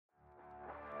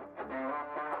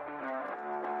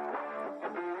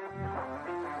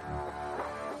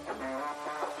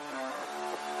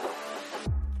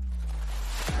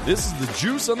This is the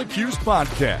Juice on the Cuse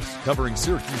Podcast, covering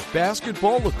Syracuse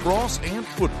basketball, lacrosse, and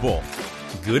football.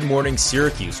 Good morning,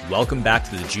 Syracuse. Welcome back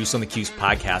to the Juice on the Cuse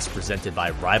Podcast presented by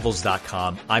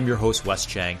Rivals.com. I'm your host, Wes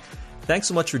Cheng. Thanks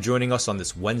so much for joining us on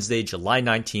this Wednesday, July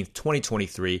 19th,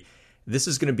 2023. This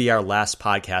is going to be our last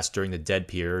podcast during the dead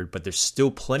period, but there's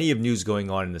still plenty of news going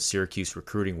on in the Syracuse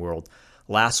recruiting world.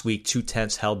 Last week,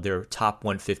 2-10ths held their top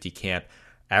 150 camp.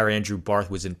 Our Andrew Barth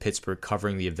was in Pittsburgh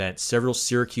covering the event. Several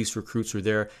Syracuse recruits were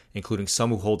there, including some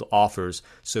who hold offers.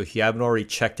 So if you haven't already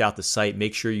checked out the site,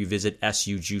 make sure you visit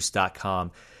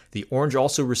sujuice.com. The Orange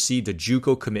also received a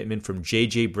JUCO commitment from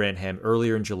JJ Branham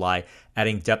earlier in July,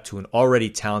 adding depth to an already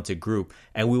talented group.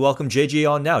 And we welcome JJ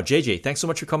on now. JJ, thanks so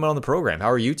much for coming on the program.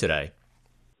 How are you today?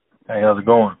 Hey, how's it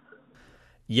going?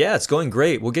 Yeah, it's going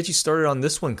great. We'll get you started on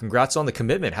this one. Congrats on the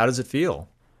commitment. How does it feel?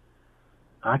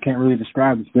 I can't really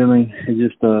describe the feeling. It's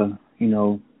just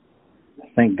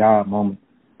thank God moment,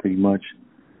 pretty much.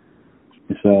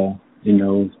 It's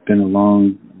it's been a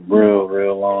long,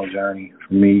 real long journey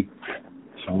for me.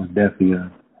 So it's definitely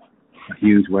a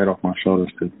huge weight off my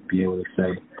shoulders to be able to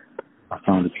say I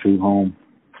found a true home.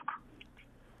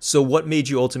 So what made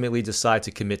you ultimately decide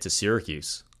to commit to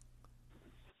Syracuse?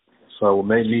 So what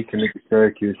made me commit to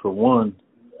Syracuse, for one,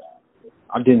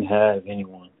 I didn't have any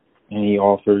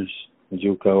offers.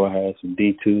 JUCO, I had some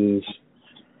D2s,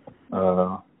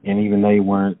 and even they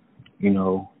weren't, trying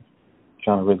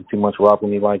to really too much rock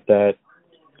with me like that.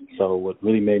 So what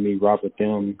really made me rock with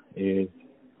them is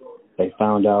they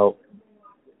found out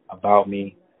about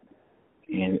me,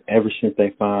 and ever since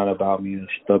they found out about me, they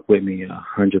stuck with me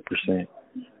 100%.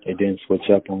 They didn't switch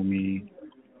up on me.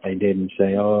 They didn't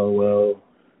say, the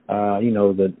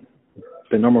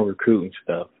normal recruiting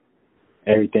stuff.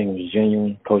 Everything was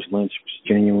genuine. Coach Lynch was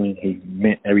genuine. He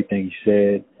meant everything he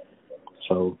said.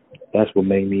 So that's what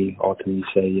made me ultimately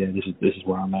say, yeah, this is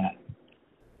where I'm at.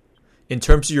 In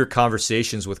terms of your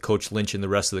conversations with Coach Lynch and the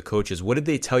rest of the coaches, what did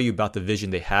they tell you about the vision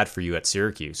they had for you at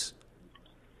Syracuse?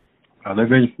 Their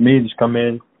vision for me is just come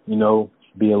in,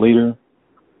 be a leader.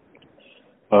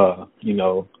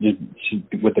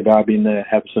 Just with the guy being there,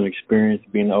 have some experience,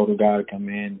 being the older guy to come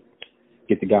in,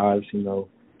 get the guys,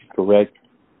 correct.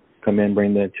 Come in,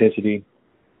 bring the intensity.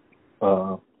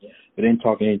 They didn't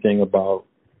talk anything about,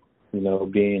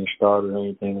 being a starter or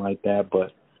anything like that.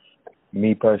 But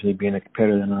me personally, being a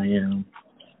competitor than I am,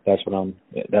 that's what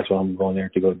I'm going there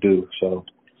to go do. So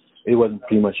it wasn't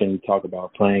pretty much any talk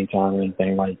about playing time or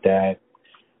anything like that.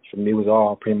 For me, it was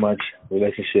all pretty much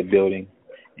relationship building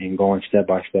and going step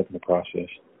by step in the process.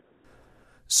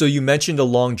 So you mentioned a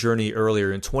long journey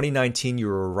earlier. In 2019, you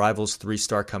were a Rivals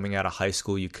 3-star coming out of high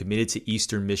school. You committed to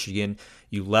Eastern Michigan.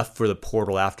 You left for the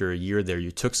portal after a year there.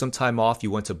 You took some time off. You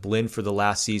went to Blinn for the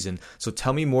last season. So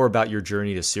tell me more about your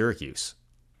journey to Syracuse.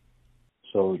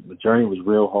 So the journey was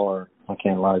real hard. I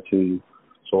can't lie to you.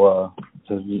 So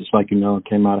just like came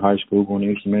out of high school, going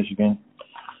to Eastern Michigan.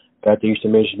 Got to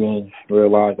Eastern Michigan,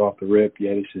 realized off the rip,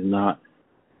 this is not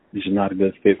a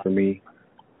good fit for me.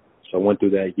 So I went through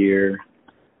that year.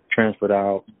 Transferred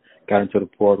out, got into the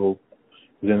portal,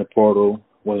 was in the portal,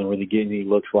 wasn't really getting any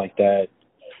looks like that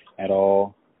at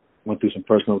all. Went through some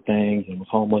personal things and was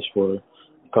homeless for a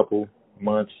couple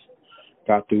months.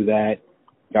 Got through that,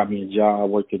 got me a job,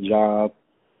 worked a job,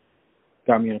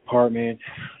 got me an apartment.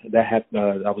 That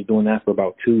happened, I was doing that for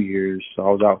about 2 years, so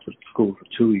I was out of school for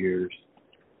 2 years.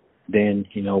 Then,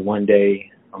 one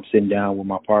day I'm sitting down with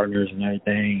my partners and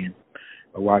everything, and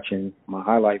we're watching my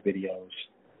highlight videos.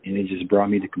 And it just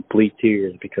brought me to complete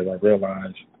tears because I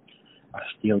realized I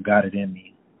still got it in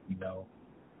me,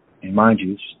 And mind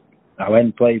you, I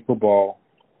hadn't played football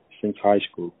since high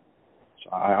school.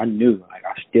 So I knew,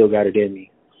 I still got it in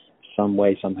me. Some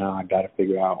way, somehow, I got to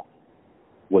figure out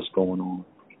what's going on.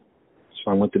 So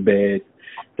I went to bed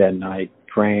that night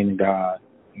praying to God,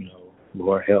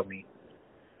 Lord, help me.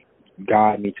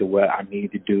 Guide me to what I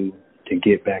need to do to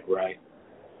get back right,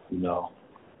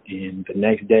 And the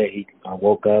next day, I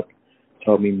woke up,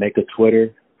 told me make a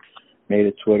Twitter, made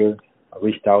a Twitter. I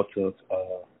reached out to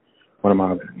one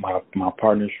of my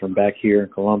partners from back here in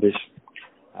Columbus.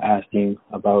 I asked him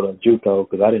about JUCO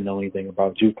because I didn't know anything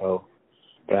about JUCO,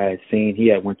 but I had seen he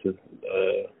had went to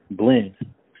Blinn.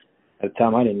 At the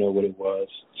time, I didn't know what it was,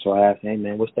 so I asked him, hey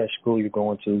man, what's that school you're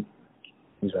going to?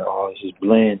 He's like, oh, this is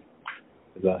Blinn.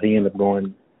 He ended up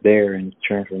going there and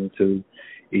transferring to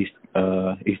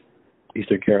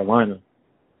Eastern Carolina.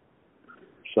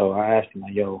 So I asked him,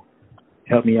 yo,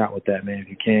 help me out with that, man, if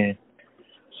you can.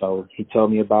 So he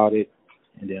told me about it.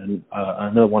 And then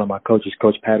another one of my coaches,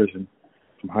 Coach Patterson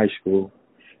from high school,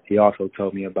 he also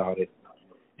told me about it.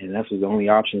 And that was the only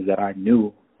options that I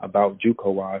knew about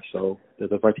JUCO-wise. So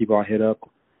the first people I hit up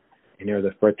and they were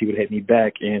the first people to hit me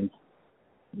back. And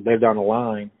later down the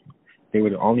line, they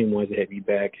were the only ones that hit me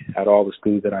back at all the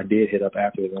schools that I did hit up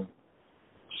after them.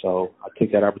 So I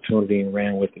took that opportunity and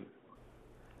ran with it.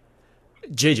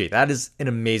 JJ, that is an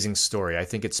amazing story. I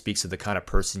think it speaks to the kind of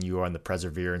person you are and the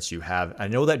perseverance you have. I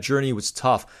know that journey was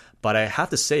tough, but I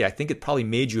have to say, I think it probably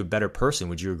made you a better person.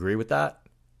 Would you agree with that?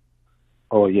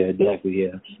 Oh, yeah, definitely,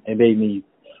 yeah. It made me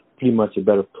pretty much a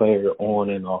better player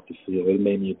on and off the field. It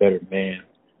made me a better man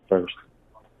first.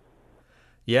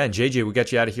 Yeah, and JJ, we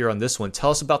got you out of here on this one.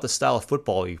 Tell us about the style of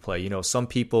football you play. You know, some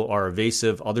people are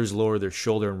evasive, others lower their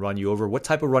shoulder and run you over. What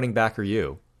type of running back are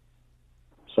you?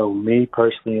 So me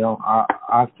personally,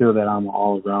 I feel that I'm an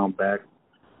all-around back.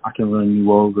 I can run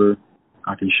you over.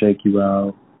 I can shake you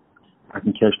out. I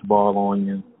can catch the ball on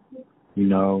you. You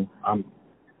know, I'm an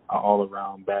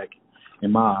all-around back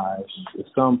in my eyes.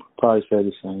 Some probably say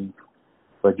the same.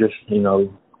 But just, you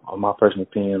know, on my personal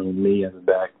opinion on me as a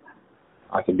back,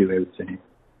 I can do everything.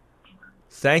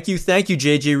 Thank you,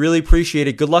 JJ. Really appreciate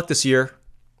it. Good luck this year.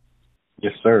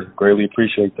 Yes, sir. Greatly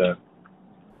appreciate that.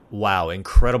 Wow,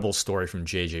 incredible story from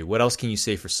JJ. What else can you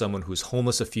say for someone who was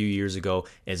homeless a few years ago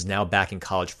and is now back in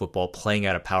college football playing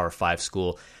at a Power 5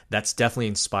 school? That's definitely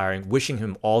inspiring. Wishing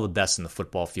him all the best in the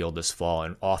football field this fall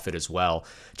and off it as well.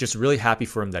 Just really happy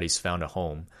for him that he's found a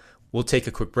home. We'll take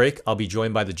a quick break. I'll be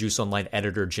joined by the Juice Online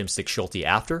editor Jim Stechschulte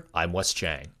after. I'm Wes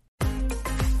Cheng.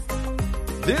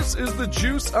 This is the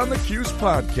Juice on the Cuse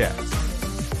Podcast.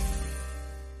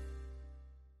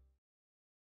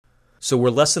 So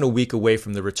we're less than a week away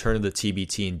from the return of the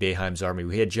TBT in Boeheim's Army.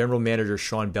 We had General Manager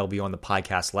Sean Belby on the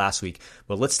podcast last week,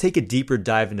 but let's take a deeper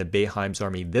dive into Boeheim's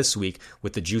Army this week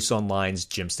with the Juice Online's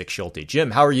Jim Stechschulte.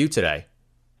 Jim, how are you today?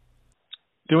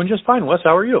 Doing just fine, Wes.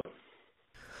 How are you?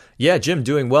 Yeah, Jim,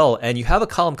 doing well. And you have a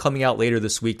column coming out later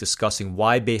this week discussing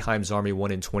why Boeheim's Army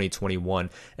won in 2021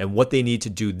 and what they need to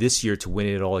do this year to win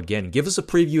it all again. Give us a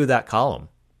preview of that column.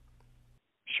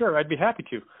 Sure, I'd be happy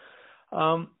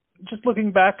to. Just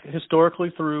looking back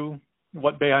historically through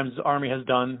what Boeheim's Army has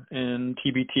done in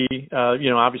TBT,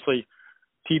 obviously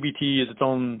TBT is its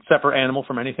own separate animal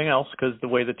from anything else because the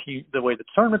way the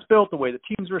tournament's built, the way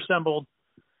the teams are assembled,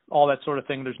 all that sort of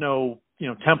thing. There's no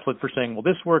template for saying, well,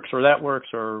 this works or that works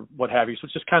or what have you. So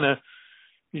it's just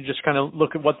you just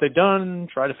look at what they've done,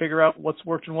 try to figure out what's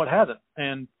worked and what hasn't.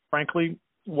 And frankly,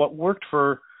 what worked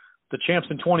for the champs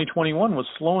in 2021 was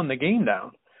slowing the game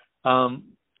down.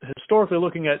 Historically,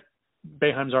 looking at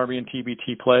Boeheim's Army and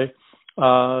TBT play,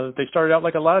 they started out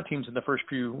like a lot of teams in the first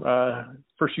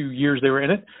few years they were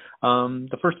in it.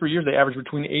 The first 3 years they averaged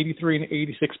between 83 and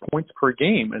 86 points per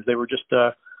game as they were just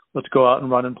let's go out and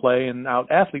run and play and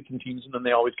out athletes and teams, and then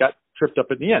they always got tripped up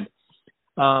at the end.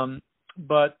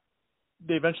 But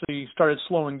they eventually started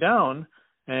slowing down,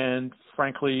 and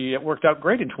frankly, it worked out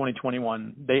great in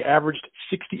 2021. They averaged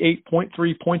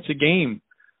 68.3 points a game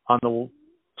on the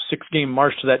 6-game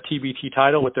march to that TBT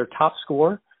title with their top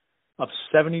score of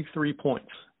 73 points.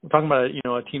 We're talking about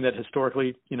a team that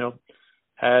historically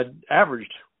had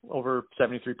averaged over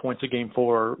 73 points a game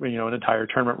for an entire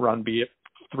tournament run, be it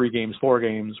 3 games, 4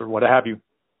 games, or what have you.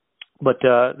 But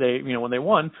they when they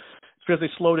won, it's because they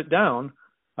slowed it down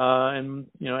and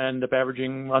ended up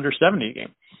averaging under 70 a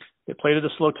game. They played at a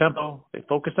slow tempo. They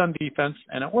focused on defense,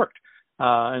 and it worked.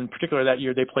 In particular, that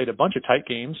year they played a bunch of tight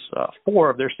games. 4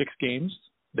 of their 6 games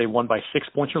they won by 6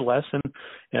 points or less, and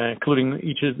including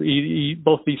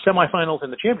both the semifinals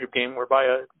and the championship game were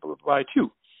by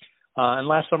 2. And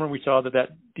last summer we saw that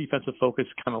defensive focus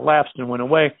kind of lapsed and went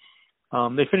away.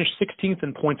 They finished 16th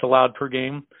in points allowed per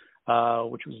game,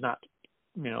 which was not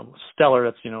stellar.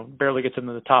 That's barely gets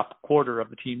into the top quarter of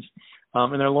the teams.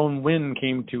 And their lone win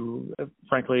came to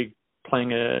frankly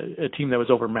playing a team that was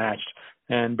overmatched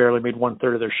and barely made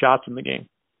 1/3 of their shots in the game.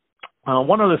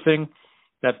 One other thing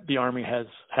that the Army has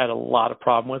had a lot of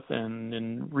problem with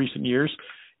in recent years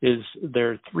is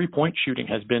their 3-point shooting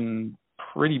has been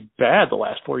pretty bad the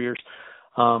last 4 years.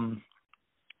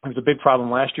 It was a big problem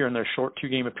last year in their short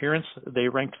 2-game appearance. They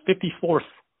ranked 54th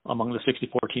among the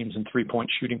 64 teams in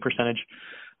 3-point shooting percentage.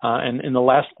 And in the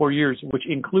last 4 years, which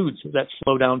includes that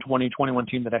slow-down 2021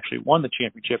 team that actually won the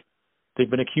championship, they've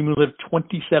been a cumulative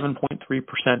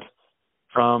 27.3%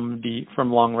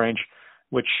 from long range,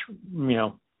 which,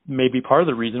 may be part of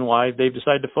the reason why they've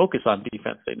decided to focus on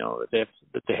defense. They know that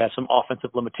they have some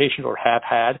offensive limitations or have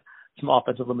had some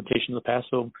offensive limitations in the past,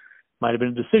 so it might have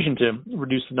been a decision to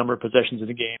reduce the number of possessions in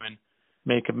the game and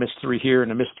make a missed 3 here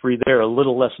and a missed 3 there a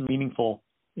little less meaningful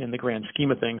in the grand scheme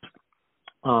of things.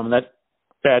 That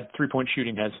bad 3-point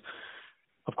shooting has,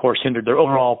 of course, hindered their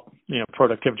overall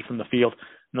productivity from the field.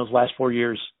 In those last 4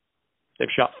 years, they've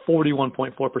shot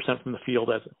 41.4% from the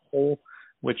field as a whole.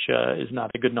 which is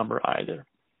not a good number either.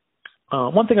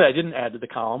 One thing that I didn't add to the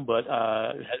column, but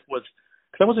was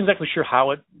because I wasn't exactly sure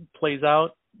how it plays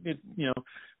out, but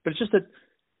it's just that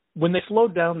when they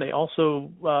slowed down, they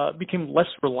also became less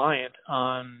reliant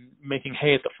on making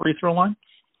hay at the free throw line.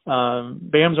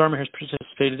 Boehm's Army has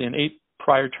participated in 8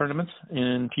 prior tournaments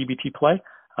in TBT play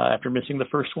after missing the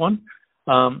first one.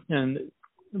 And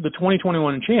the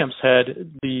 2021 champs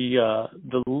had the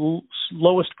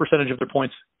lowest percentage of their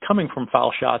points coming from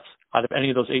foul shots out of any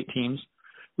of those 8 teams,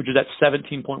 which is at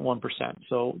 17.1%.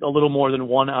 So a little more than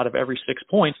 1 out of every 6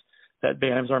 points that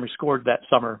Boeheim's Army scored that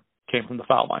summer came from the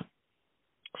foul line.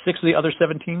 6 of the other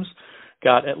 7 teams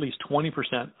got at least 20%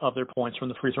 of their points from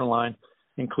the free throw line,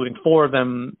 including 4 of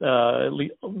them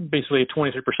basically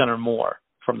 23% or more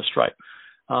from the stripe.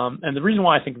 And the reason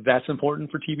why I think that's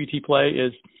important for TBT play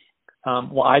is,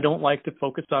 while I don't like to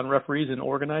focus on referees in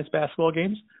organized basketball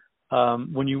games,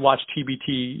 when you watch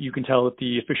TBT, you can tell that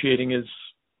the officiating is,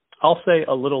 I'll say,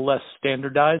 a little less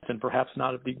standardized and perhaps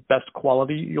not of the best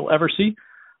quality you'll ever see.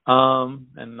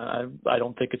 And I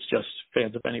don't think it's just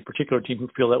fans of any particular team who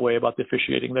feel that way about the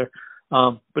officiating there.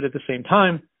 But at the same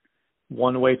time,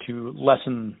 one way to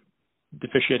lessen the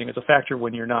officiating as a factor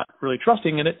when you're not really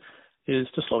trusting in it is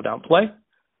to slow down play,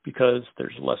 because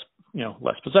there's less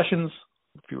possessions,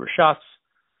 fewer shots,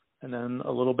 and then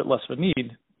a little bit less of a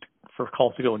need for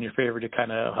calls to go in your favor to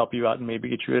kind of help you out and maybe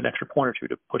get you an extra point or two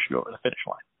to push you over the finish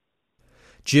line.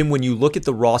 Jim, when you look at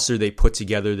the roster they put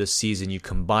together this season, you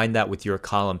combine that with your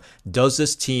column, does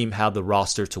this team have the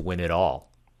roster to win it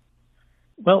all?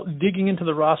 Well, digging into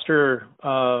the roster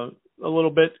a little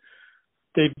bit,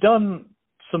 they've done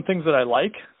some things that I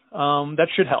like. That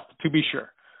should help, to be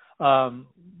sure.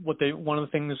 One of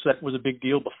the things that was a big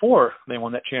deal before they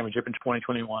won that championship in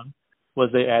 2021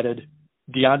 was they added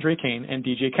DeAndre Kane and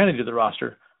DJ Kennedy to the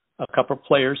roster, a couple of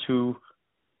players who,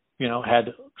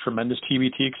 had tremendous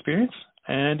TBT experience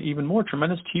and even more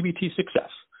tremendous TBT success.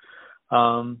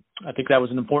 I think that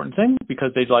was an important thing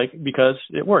because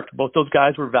it worked. Both those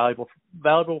guys were valuable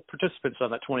participants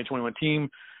on that 2021 team.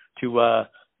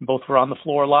 Both were on the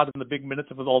floor a lot in the big minutes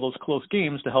of all those close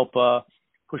games to help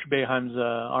push Boeheim's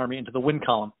Army into the win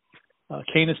column.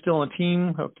 Kane is still on the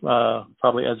team,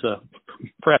 probably as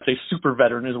perhaps a super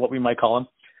veteran is what we might call him.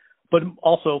 But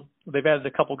also, they've added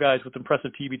a couple guys with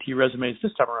impressive TBT resumes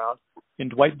this time around in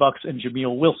Dwight Bucks and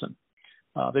Jameel Wilson.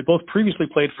 They both previously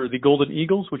played for the Golden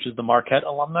Eagles, which is the Marquette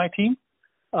alumni team.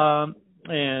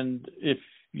 And if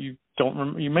you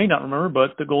may not remember,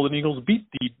 but the Golden Eagles beat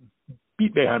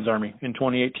Boeheim's Army in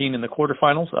 2018 in the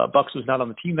quarterfinals. Bucks was not on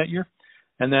the team that year.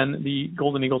 And then the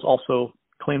Golden Eagles also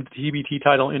claimed the TBT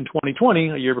title in 2020,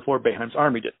 a year before Boeheim's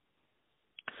Army did.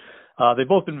 They've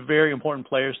both been very important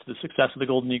players to the success of the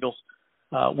Golden Eagles.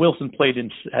 Wilson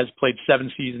has played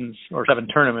 7 seasons or 7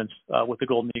 tournaments with the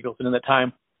Golden Eagles, and in that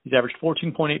time, he's averaged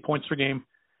 14.8 points per game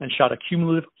and shot a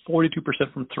cumulative 42%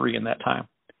 from 3 in that time.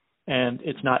 And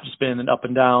it's not just been an up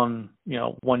and down,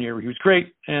 one year where he was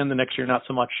great, and the next year not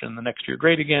so much, and the next year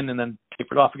great again, and then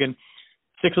tapered off again.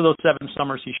 6 of those 7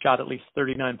 summers, he shot at least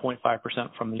 39.5%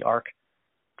 from the arc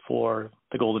for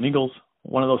the Golden Eagles.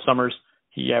 One of those summers,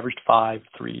 he averaged 5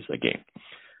 threes a game.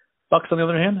 Bucks, on the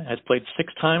other hand, has played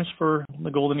 6 times for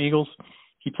the Golden Eagles.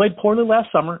 He played poorly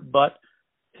last summer, but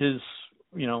it's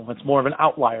more of an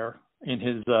outlier in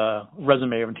his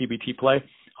resume of TBT play.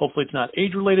 Hopefully it's not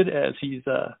age-related as he's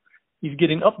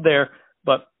getting up there,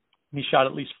 but he shot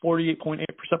at least 48.8%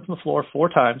 from the floor 4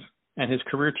 times, and his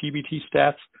career TBT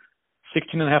stats,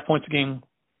 16.5 points a game,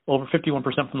 over 51%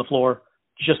 from the floor,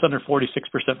 just under 46%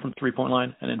 from three-point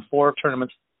line, and in 4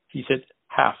 tournaments, he's hit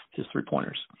half his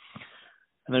three-pointers.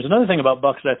 And there's another thing about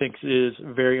Bucks that I think is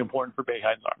very important for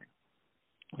Boeheim's Army.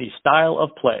 The style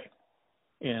of play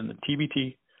in the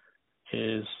TBT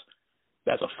is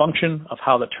as a function of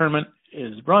how the tournament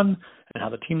is run and how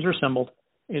the teams are assembled.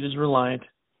 It is reliant.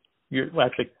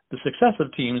 The success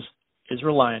of teams is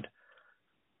reliant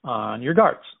on your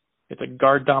guards. It's a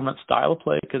guard-dominant style of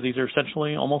play because these are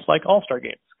essentially almost like all-star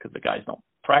games because the guys don't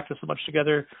practice so much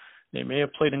together. They may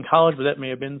have played in college, but that may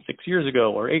have been 6 years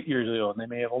ago or 8 years ago, and they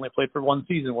may have only played for 1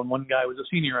 season when one guy was a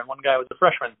senior and one guy was a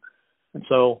freshman. And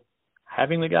so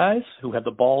having the guys who have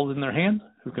the balls in their hand,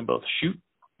 who can both shoot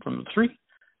from the 3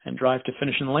 and drive to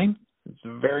finish in the lane, is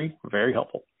very, very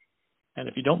helpful. And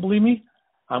if you don't believe me,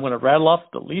 I'm going to rattle off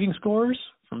the leading scorers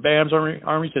from Boeheim's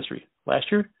Army's history. Last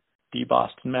year, D.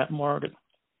 Boston, Matt Morgan.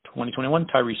 2021,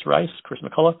 Tyrese Rice, Chris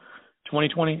McCullough.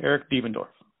 2020, Eric Devendorf.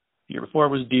 The year before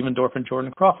was Devendorf and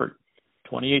Jordan Crawford.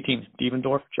 2018,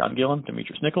 Devendorf, John Gillen,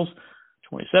 Demetrius Nichols.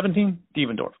 2017,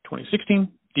 Devendorf. 2016,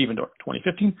 Devendorf.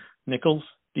 2015, Nichols,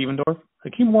 Devendorf,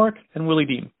 Hakeem Warwick, and Willie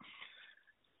Dean.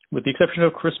 With the exception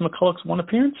of Chris McCulloch's one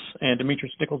appearance and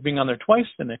Demetrius Nichols being on there twice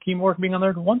and Akeem Warwick being on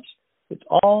there once, it's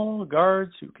all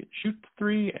guards who can shoot the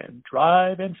three and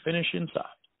drive and finish inside.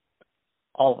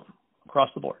 All of them, across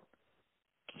the board.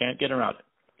 Can't get around it.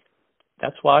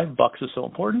 That's why Bucks is so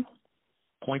important.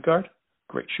 Point guard,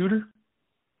 great shooter.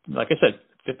 Like I said,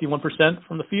 51%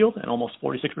 from the field and almost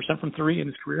 46% from three in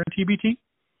his career in TBT.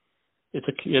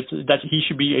 He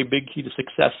should be a big key to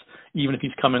success, even if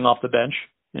he's coming off the bench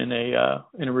in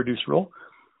a reduced role.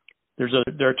 There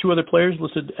are two other players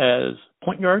listed as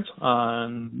point guards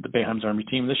on the Boeheim's Army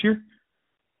team this year,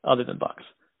 other than Bucks.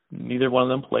 Neither one of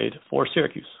them played for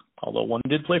Syracuse, although one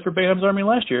did play for Boeheim's Army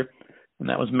last year, and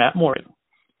that was Matt Morgan.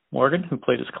 Morgan, who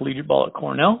played his collegiate ball at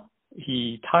Cornell,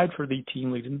 he tied for the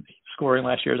team lead in scoring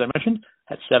last year, as I mentioned,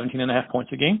 at 17.5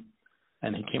 points a game,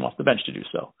 and he came off the bench to do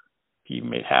so. He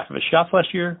made half of his shots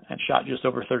last year and shot just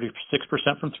over 36%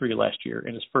 from three last year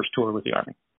in his first tour with the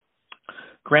Army.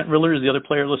 Grant Riller is the other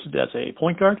player listed as a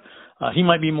point guard. He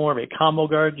might be more of a combo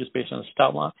guard just based on his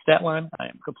stat line. I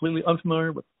am completely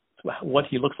unfamiliar with what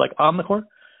he looks like on the court,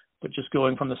 but just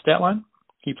going from the stat line,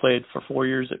 he played for 4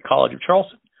 years at College of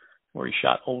Charleston, where he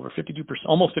shot over 52%,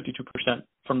 almost 52%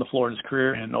 from the floor in his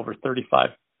career and over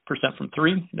 35% from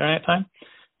three during that time.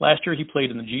 Last year, he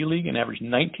played in the G League and averaged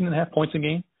 19.5 points a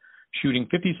game, shooting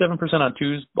 57% on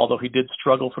twos, although he did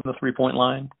struggle from the three-point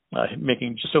line,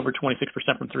 making just over 26%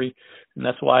 from three. And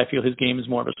that's why I feel his game is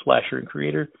more of a slasher and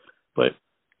creator. But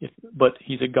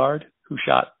he's a guard who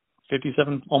shot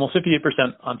 57, almost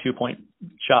 58% on 2-point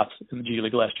shots in the G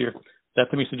League last year.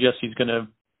 That to me suggests he's going to,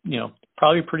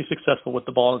 probably pretty successful with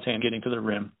the ball in his hand getting to the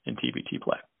rim in TBT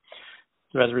play.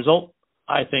 So as a result,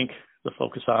 I think the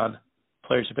focus on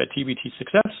players who've had TBT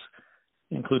success,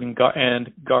 including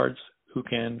guards who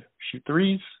can shoot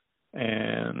threes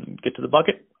and get to the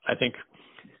bucket. I think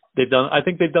they've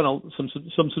done some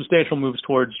substantial moves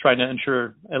towards trying to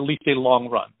ensure at least a long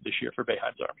run this year for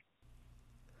Boeheim's Army.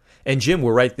 And Jim,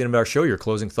 we're right at the end of our show. Your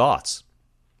closing thoughts.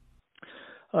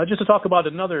 Just to talk about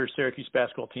another Syracuse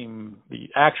basketball team, the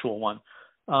actual one.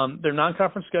 Their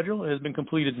non-conference schedule has been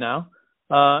completed now.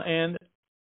 And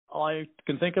all I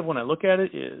can think of when I look at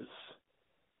it is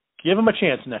give them a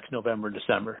chance next November and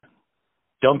December.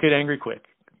 Don't get angry quick.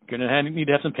 You're going to need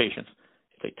to have some patience.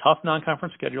 It's a tough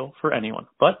non-conference schedule for anyone.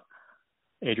 But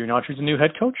Adrian Autry's a new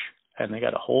head coach, and they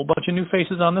got a whole bunch of new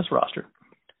faces on this roster.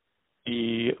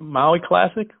 The Maui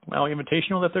Classic, Maui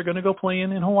Invitational that they're going to go play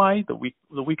in Hawaii the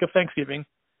week of Thanksgiving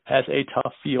has a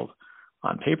tough field.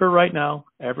 On paper right now,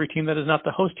 every team that is not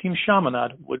the host team,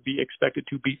 Chaminade, would be expected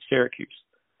to beat Syracuse.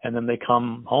 And then they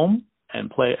come home and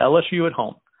play LSU at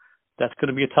home. That's going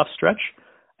to be a tough stretch.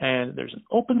 And there's an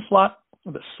open slot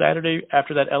the Saturday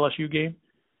after that LSU game.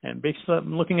 And based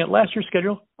on looking at last year's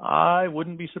schedule, I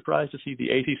wouldn't be surprised to see the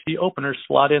ACC opener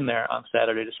slot in there on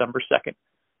Saturday, December 2nd,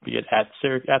 be it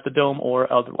at the Dome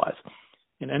or otherwise.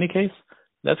 In any case,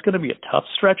 that's going to be a tough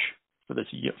stretch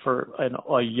for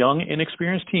a young,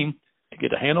 inexperienced team to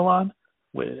get a handle on.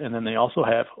 And then they also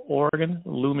have Oregon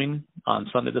looming on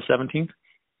Sunday the 17th.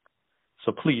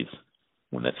 So please,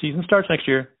 when that season starts next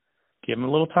year, give them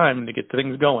a little time to get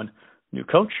things going. New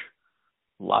coach,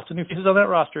 lots of new faces on that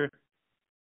roster.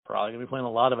 Probably going to be playing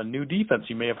a lot of a new defense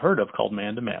you may have heard of called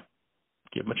man-to-man.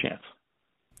 Give them a chance.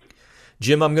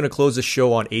 Jim, I'm going to close the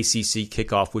show on ACC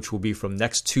kickoff, which will be from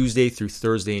next Tuesday through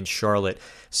Thursday in Charlotte.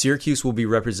 Syracuse will be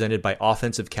represented by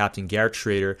offensive captain Garrett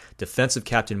Schrader, defensive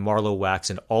captain Marlo Wax,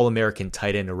 and All-American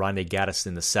tight end Arande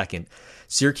Gaddison II.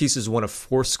 Syracuse is one of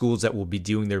 4 schools that will be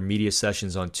doing their media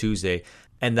sessions on Tuesday,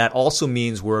 and that also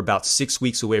means we're about 6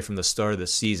 weeks away from the start of the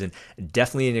season.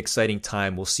 Definitely an exciting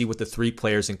time. We'll see what the 3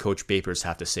 players and Coach Babers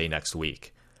have to say next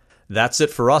week. That's it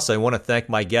for us. I want to thank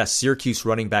my guests, Syracuse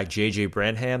running back JJ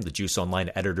Branham, the Juice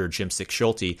Online editor Jim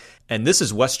Stechschulte, and this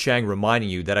is Wes Cheng reminding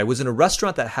you that I was in a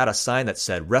restaurant that had a sign that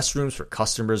said restrooms for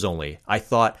customers only. I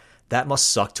thought, that must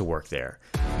suck to work there.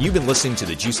 You've been listening to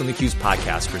the Juice on the Cuse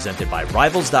podcast presented by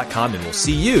Rivals.com, and we'll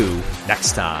see you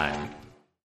next time.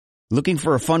 Looking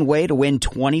for a fun way to win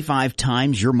 25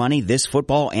 times your money this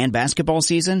football and basketball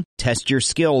season? Test your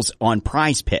skills on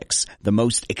Prize Picks, the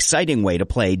most exciting way to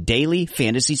play daily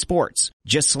fantasy sports.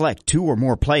 Just select 2 or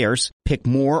more players, pick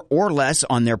more or less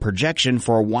on their projection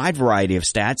for a wide variety of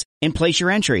stats, and place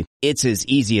your entry. It's as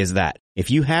easy as that. If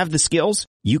you have the skills,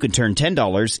 you can turn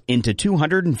 $10 into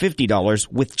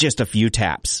 $250 with just a few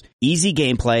taps. Easy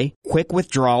gameplay, quick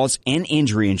withdrawals, and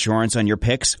injury insurance on your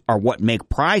picks are what make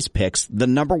Prize Picks the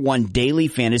 #1 daily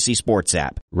fantasy sports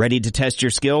app. Ready to test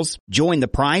your skills? Join the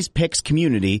Prize Picks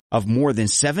community of more than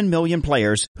 7 million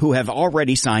players who have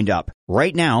already signed up.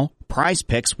 Right now, Prize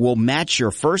Picks will match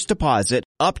your first deposit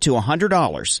up to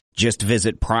 $100. Just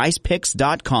visit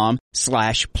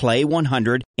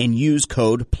prizepicks.com/play100 and use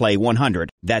code PLAY100.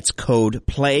 That's code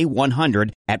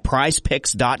PLAY100 at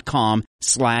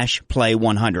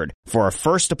prizepicks.com/play100 for a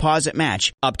first deposit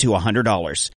match up to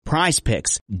 $100.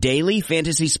 PrizePicks, daily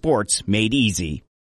fantasy sports made easy.